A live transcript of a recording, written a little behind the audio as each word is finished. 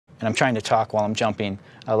and I'm trying to talk while I'm jumping,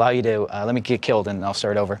 allow you to, let me get killed and I'll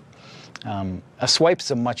start over. A swipe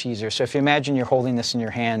is much easier. So if you imagine you're holding this in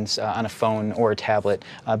your hands on a phone or a tablet,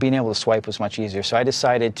 being able to swipe was much easier. So I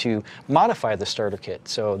decided to modify the starter kit.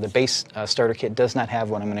 So the base starter kit does not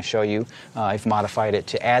have what I'm going to show you. I've modified it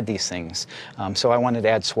to add these things. So I wanted to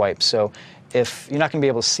add swipes. So if you're not going to be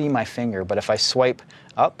able to see my finger, but if I swipe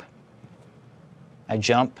up, I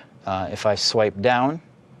jump. If I swipe down,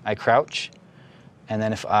 I crouch. And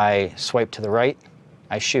then if I swipe to the right,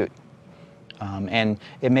 I shoot. And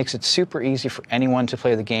it makes it super easy for anyone to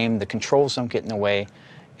play the game. The controls don't get in the way.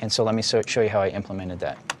 And so let me show you how I implemented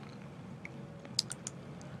that.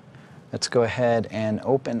 Let's go ahead and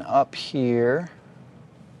open up here.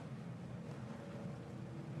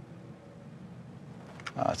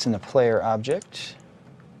 It's in the player object.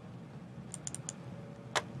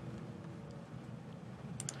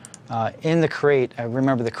 In the crate,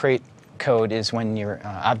 remember the crate code is when your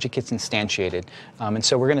object gets instantiated. And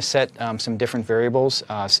so we're going to set some different variables,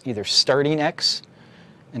 either starting X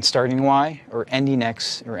and starting Y, or ending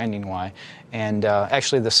X or ending Y. And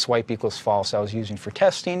actually the swipe equals false I was using for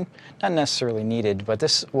testing, not necessarily needed, but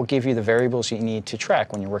this will give you the variables you need to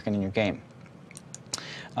track when you're working in your game.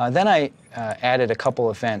 Then I added a couple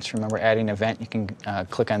events. Remember, adding an event, you can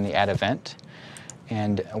click on the Add Event.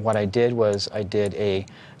 And what I did was I did a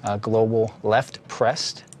global left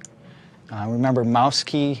pressed. Remember, mouse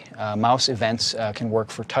events can work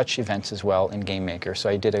for touch events as well in GameMaker. So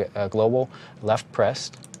I did a global left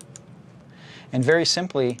pressed. And very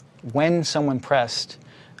simply, when someone pressed,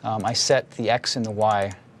 I set the X and the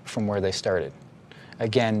Y from where they started.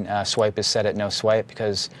 Again, swipe is set at no swipe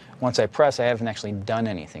because once I press, I haven't actually done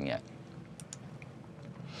anything yet.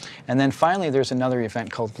 And then finally, there's another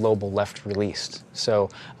event called global left released. So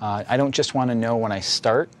I don't just want to know when I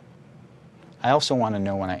start. I also want to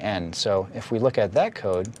know when I end. So if we look at that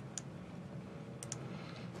code,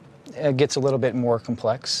 it gets a little bit more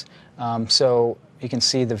complex. So you can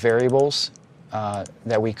see the variables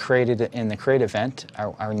that we created in the create event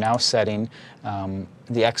are now setting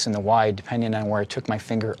the X and the Y depending on where I took my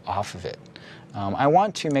finger off of it. I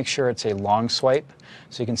want to make sure it's a long swipe.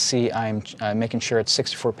 So you can see I'm making sure it's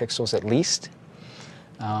 64 pixels at least.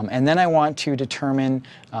 And then I want to determine,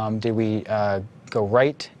 did we go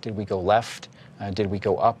right, did we go left, did we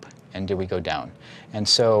go up, and did we go down? And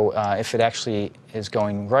so if it actually is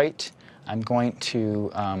going right, I'm going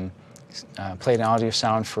to play an audio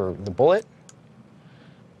sound for the bullet.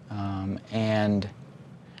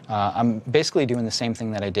 I'm basically doing the same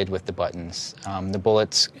thing that I did with the buttons. The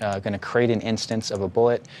bullet's going to create an instance of a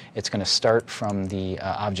bullet. It's going to start from the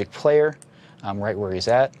object player, right where he's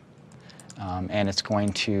at, and it's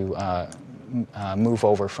going to move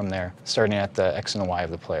over from there, starting at the X and the Y of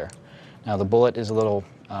the player. Now the bullet is a little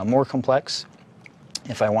more complex.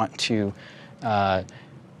 If I want to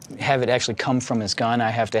have it actually come from his gun, I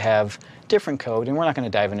have to have different code, and we're not going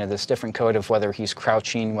to dive into this, different code of whether he's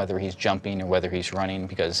crouching, whether he's jumping, or whether he's running,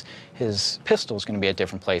 because his pistol is going to be at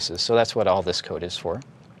different places. So that's what all this code is for.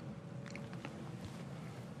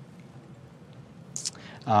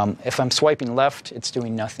 If I'm swiping left, it's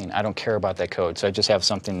doing nothing. I don't care about that code, so I just have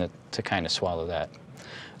something to kind of swallow that.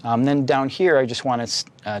 Then down here, I just want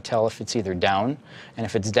to tell if it's either down, and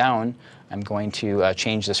if it's down, I'm going to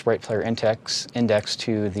change the sprite player index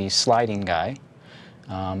to the sliding guy,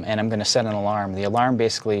 and I'm going to set an alarm. The alarm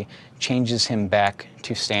basically changes him back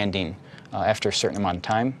to standing after a certain amount of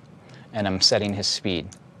time, and I'm setting his speed.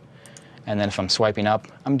 And then if I'm swiping up,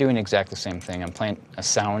 I'm doing exactly the same thing. I'm playing a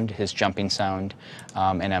sound, his jumping sound,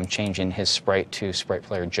 and I'm changing his sprite to sprite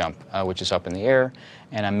player jump, which is up in the air,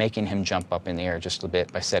 and I'm making him jump up in the air just a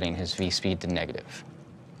bit by setting his V speed to negative.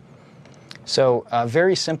 So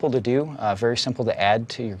very simple to do, very simple to add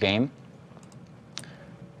to your game.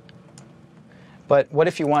 But what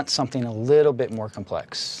if you want something a little bit more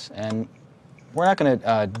complex? And we're not going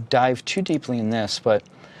to dive too deeply in this, but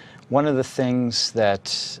one of the things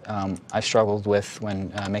that I struggled with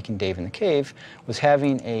when making Dave in the Cave was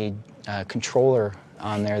having a controller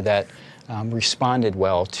on there that responded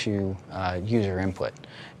well to user input.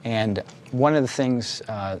 And one of the things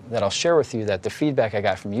that I'll share with you that the feedback I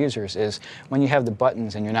got from users is when you have the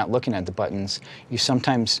buttons and you're not looking at the buttons, you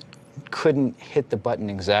sometimes couldn't hit the button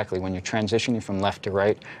exactly when you're transitioning from left to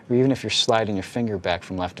right, or even if you're sliding your finger back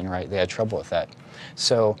from left and right, they had trouble with that.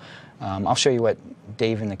 So I'll show you what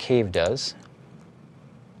Dave in the Cave does.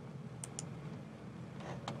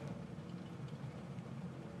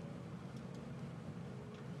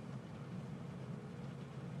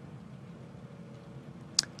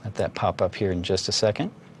 Let that pop up here in just a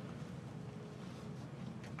second.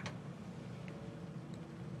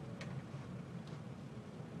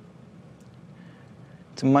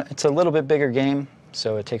 It's a little bit bigger game,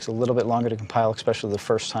 so it takes a little bit longer to compile, especially the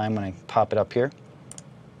first time when I pop it up here.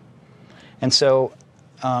 And so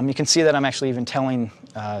you can see that I'm actually even telling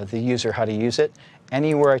the user how to use it.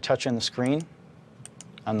 Anywhere I touch on the screen,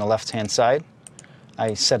 on the left-hand side,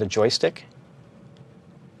 I set a joystick.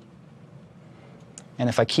 And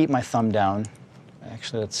if I keep my thumb down,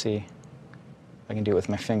 actually, let's see if I can do it with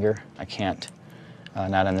my finger. I can't,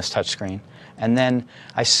 not on this touch screen. And then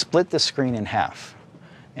I split the screen in half.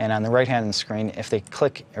 And on the right hand of the screen, if they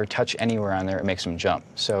click or touch anywhere on there, it makes them jump.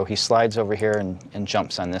 So he slides over here and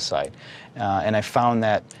jumps on this side. And I found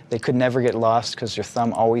that they could never get lost because their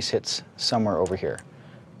thumb always hits somewhere over here.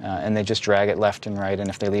 And they just drag it left and right, and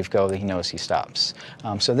if they leave go, he knows he stops.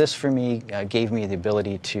 So this, for me, gave me the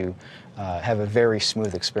ability to have a very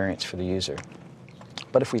smooth experience for the user.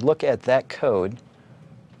 But if we look at that code,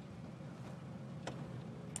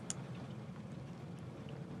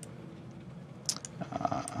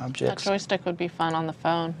 objects. That joystick would be fun on the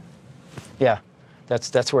phone. Yeah,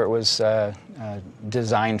 that's where it was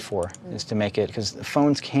designed for, is to make it, because the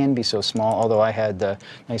phones can be so small, although I had the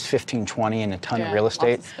nice 1520 and a ton of real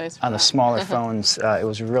estate. On the smaller phones, it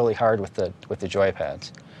was really hard with the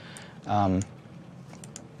joypads.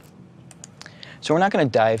 So we're not going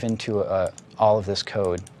to dive into all of this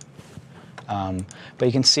code. But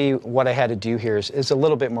you can see what I had to do here is a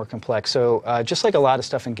little bit more complex. So just like a lot of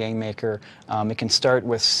stuff in GameMaker, it can start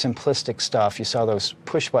with simplistic stuff. You saw those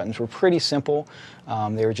push buttons were pretty simple.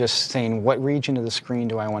 They were just saying, what region of the screen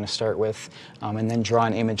do I want to start with? And then draw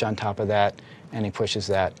an image on top of that, and he pushes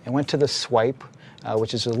that. It went to the swipe,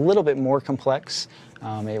 which is a little bit more complex.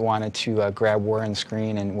 It wanted to grab where on the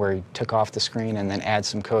screen and where he took off the screen and then add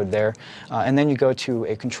some code there. And then you go to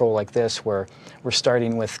a control like this where we're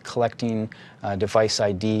starting with collecting device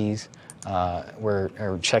IDs.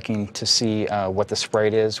 We're checking to see what the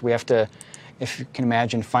sprite is. We have to, if you can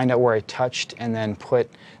imagine, find out where I touched and then put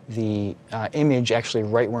the image actually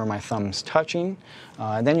right where my thumb's touching.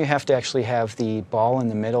 Then you have to actually have the ball in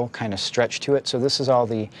the middle kind of stretch to it. So this is all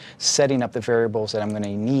the setting up the variables that I'm going to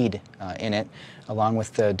need in it, along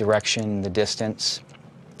with the direction, the distance,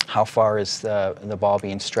 how far is the ball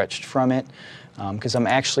being stretched from it. Because I'm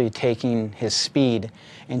actually taking his speed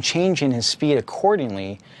and changing his speed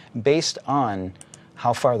accordingly based on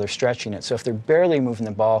how far they're stretching it. So if they're barely moving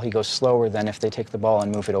the ball, he goes slower than if they take the ball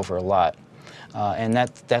and move it over a lot. And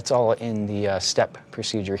that's all in the step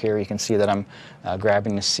procedure here. You can see that I'm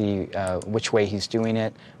grabbing to see which way he's doing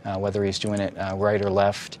it, whether he's doing it right or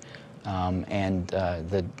left, and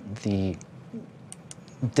the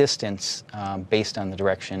distance based on the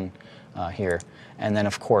direction here. And then,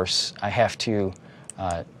 of course, I have to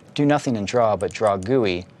do nothing in draw but draw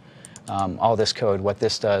GUI. All this code, what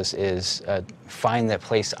this does is find that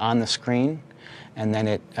place on the screen, and then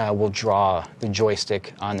it will draw the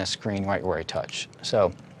joystick on the screen right where I touch.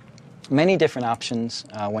 So many different options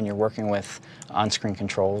when you're working with on-screen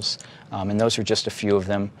controls, and those are just a few of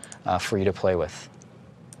them for you to play with.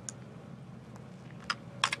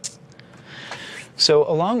 So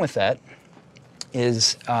along with that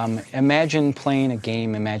is imagine playing a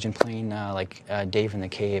game, imagine playing like Dave in the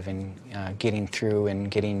Cave and getting through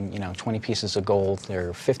and getting 20 pieces of gold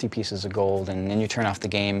or 50 pieces of gold, and then you turn off the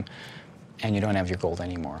game and you don't have your gold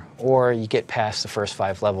anymore. Or you get past the first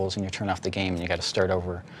 5 levels and you turn off the game and you got to start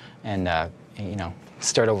over and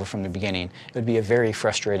start over from the beginning. It would be a very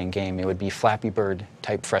frustrating game. It would be Flappy Bird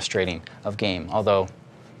type frustrating of game, although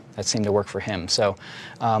that seemed to work for him. So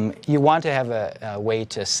you want to have a way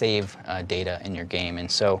to save data in your game, and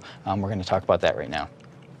so we're going to talk about that right now.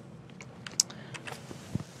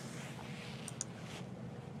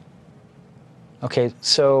 Okay,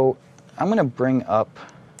 so I'm going to bring up,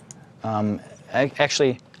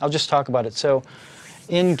 actually, I'll just talk about it. So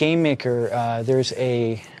in GameMaker, there's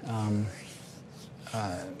a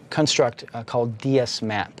construct called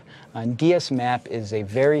DSMap. DSMap is a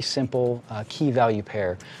very simple key-value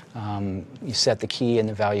pair. You set the key and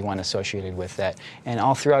the value you want associated with that. And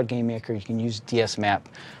all throughout GameMaker, you can use DSMap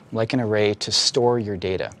like an array to store your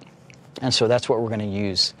data. And so that's what we're going to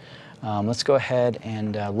use. Let's go ahead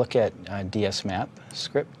and look at DSMap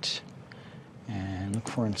script and look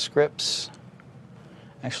for in scripts.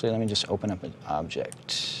 Actually, let me just open up an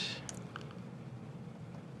object.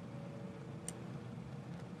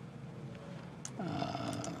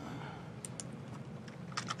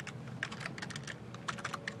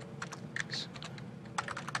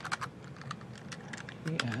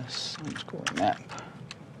 Map.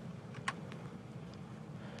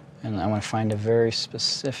 And I want to find a very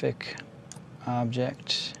specific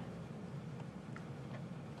object.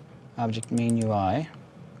 Object main UI.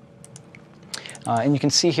 And you can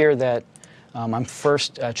see here that I'm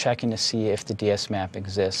first checking to see if the DS map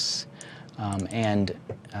exists, and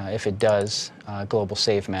if it does, global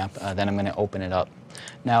save map, then I'm going to open it up.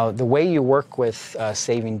 Now, the way you work with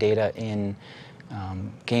saving data in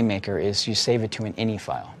GameMaker is you save it to an ini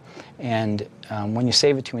file. And when you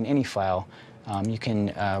save it to an ini file, you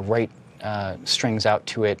can write strings out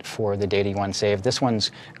to it for the data you want to save. This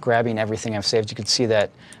one's grabbing everything I've saved. You can see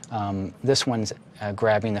that this one's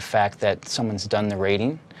grabbing the fact that someone's done the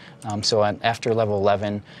rating. So after level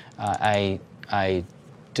 11, I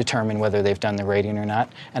determine whether they've done the rating or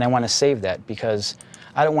not. And I want to save that because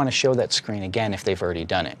I don't want to show that screen again if they've already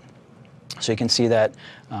done it. So you can see that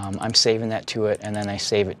I'm saving that to it, and then I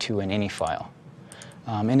save it to an ini file.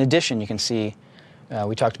 In addition, you can see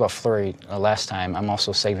we talked about Flurry last time. I'm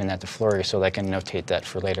also saving that to Flurry so that I can notate that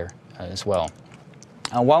for later as well.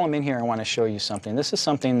 While I'm in here, I want to show you something. This is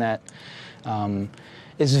something that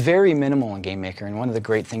is very minimal in GameMaker, and one of the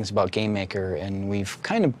great things about GameMaker, and we've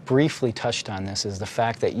kind of briefly touched on this, is the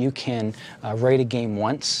fact that you can write a game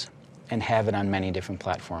once and have it on many different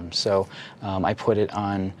platforms. So I put it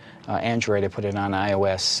on Android, I put it on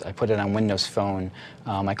iOS, I put it on Windows Phone,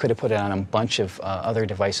 I could have put it on a bunch of other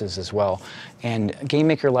devices as well. And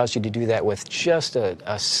GameMaker allows you to do that with just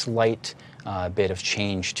a slight bit of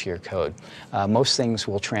change to your code. Most things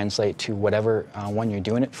will translate to whatever one you're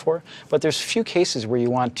doing it for, but there's a few cases where you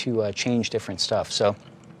want to change different stuff. So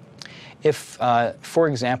if, for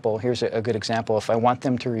example, here's a good example, if I want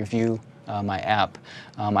them to review my app,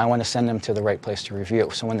 I want to send them to the right place to review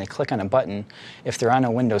it. So when they click on a button, if they're on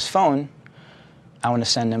a Windows Phone, I want to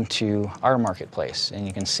send them to our marketplace. And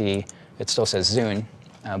you can see it still says Zune,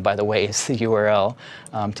 by the way, is the URL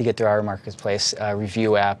to get to our marketplace.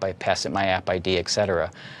 Review app, I pass it my app ID, etc.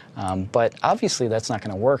 But obviously that's not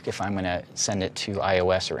going to work if I'm going to send it to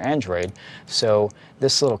iOS or Android. So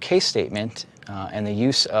this little case statement and the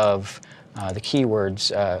use of the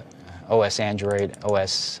keywords OS Android,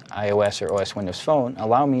 OS iOS, or OS Windows Phone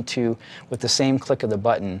allow me to, with the same click of the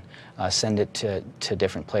button, send it to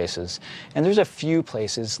different places. And there's a few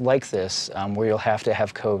places like this where you'll have to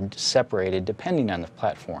have code separated depending on the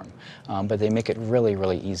platform, but they make it really,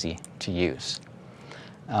 really easy to use.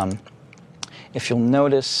 If you'll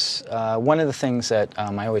notice, one of the things that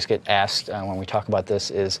I always get asked when we talk about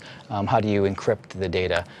this is how do you encrypt the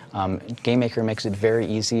data? GameMaker makes it very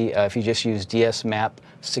easy. If you just use DS map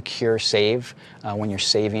secure save when you're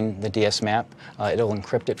saving the DS map, it'll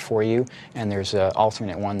encrypt it for you, and there's an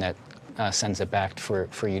alternate one that sends it back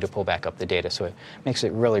for you to pull back up the data. So it makes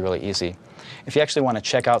it really, really easy. If you actually want to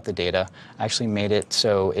check out the data, I actually made it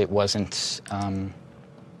so it wasn't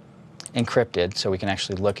encrypted, so we can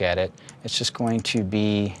actually look at it. It's just going to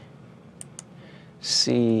be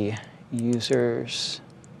C users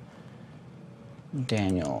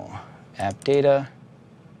Daniel app data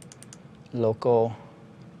local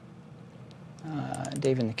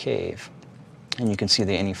Dave in the cave, and you can see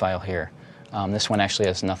the ini file here. This one actually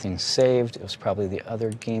has nothing saved. It was probably the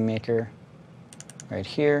other GameMaker right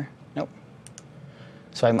here. Nope.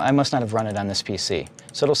 So I must not have run it on this PC.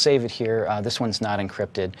 So it'll save it here. This one's not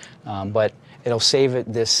encrypted, but it'll save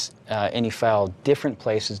it this ini file different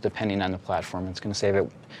places depending on the platform. It's going to save it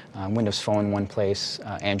Windows Phone one place,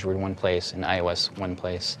 Android one place, and iOS one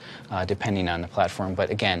place, depending on the platform. But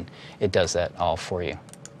again, it does that all for you.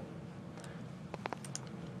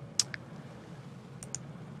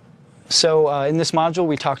 So in this module,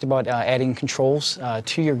 we talked about adding controls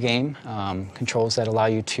to your game, controls that allow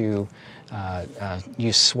you to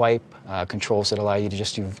use swipe, controls that allow you to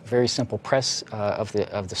just do very simple press of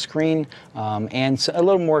the screen, and a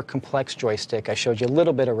little more complex joystick. I showed you a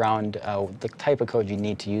little bit around the type of code you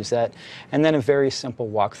need to use that, and then a very simple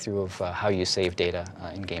walkthrough of how you save data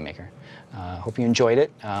in GameMaker. Hope you enjoyed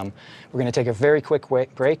it. We're going to take a very quick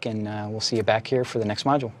break, and we'll see you back here for the next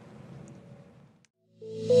module.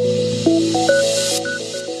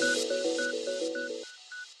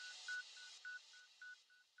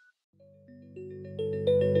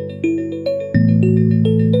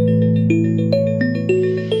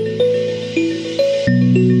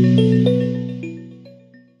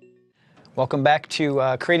 Welcome back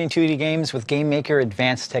to Creating 2D Games with GameMaker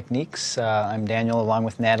Advanced Techniques. I'm Daniel along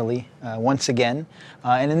with Natalie once again.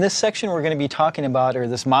 And in this section we're going to be talking about, or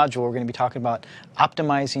this module, we're going to be talking about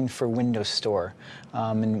optimizing for Windows Store.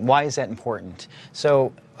 And why is that important?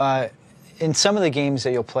 So in some of the games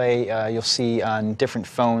that you'll play, you'll see on different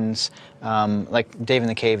phones, like Dave in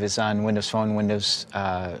the Cave is on Windows Phone, Windows,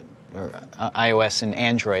 or iOS, and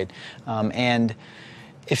Android. And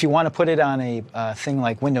if you want to put it on a thing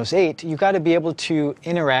like Windows 8, you've got to be able to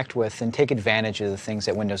interact with and take advantage of the things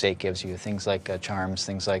that Windows 8 gives you, things like charms,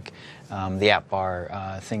 things like the app bar,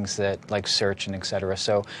 things that like search and etc.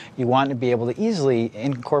 So you want to be able to easily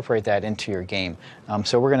incorporate that into your game.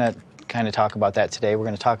 So we're going to kind of talk about that today. We're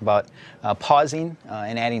going to talk about pausing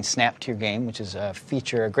and adding snap to your game, which is a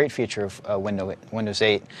great feature of Windows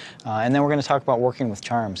 8. And then we're going to talk about working with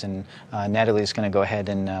charms, and Natalie's going to go ahead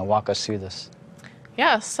and walk us through this.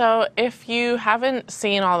 Yeah, so if you haven't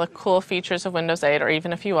seen all the cool features of Windows 8, or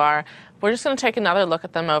even if you are, we're just going to take another look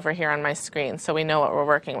at them over here on my screen so we know what we're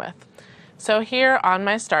working with. So here on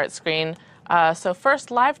my start screen, so first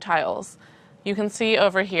live tiles. You can see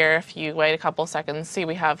over here, if you wait a couple seconds, see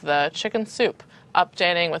we have the chicken soup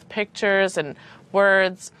updating with pictures and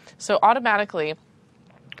words. So automatically,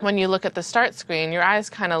 when you look at the start screen, your eyes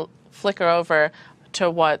kind of flicker over to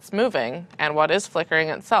what's moving and what is flickering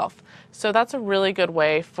itself. So that's a really good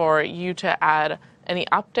way for you to add any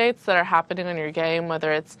updates that are happening in your game,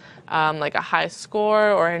 whether it's like a high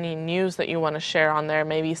score or any news that you want to share on there,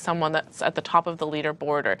 maybe someone that's at the top of the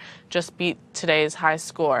leaderboard or just beat today's high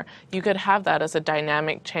score. You could have that as a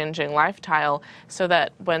dynamic changing live tile so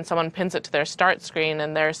that when someone pins it to their start screen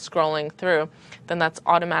and they're scrolling through, then that's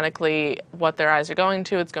automatically what their eyes are going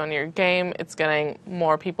to. It's going to your game. It's getting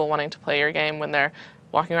more people wanting to play your game when they're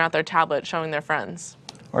walking around their tablet showing their friends.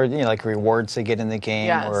 Or like rewards they get in the game,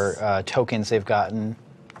 yes, or tokens they've gotten,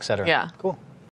 etc. Yeah. Cool.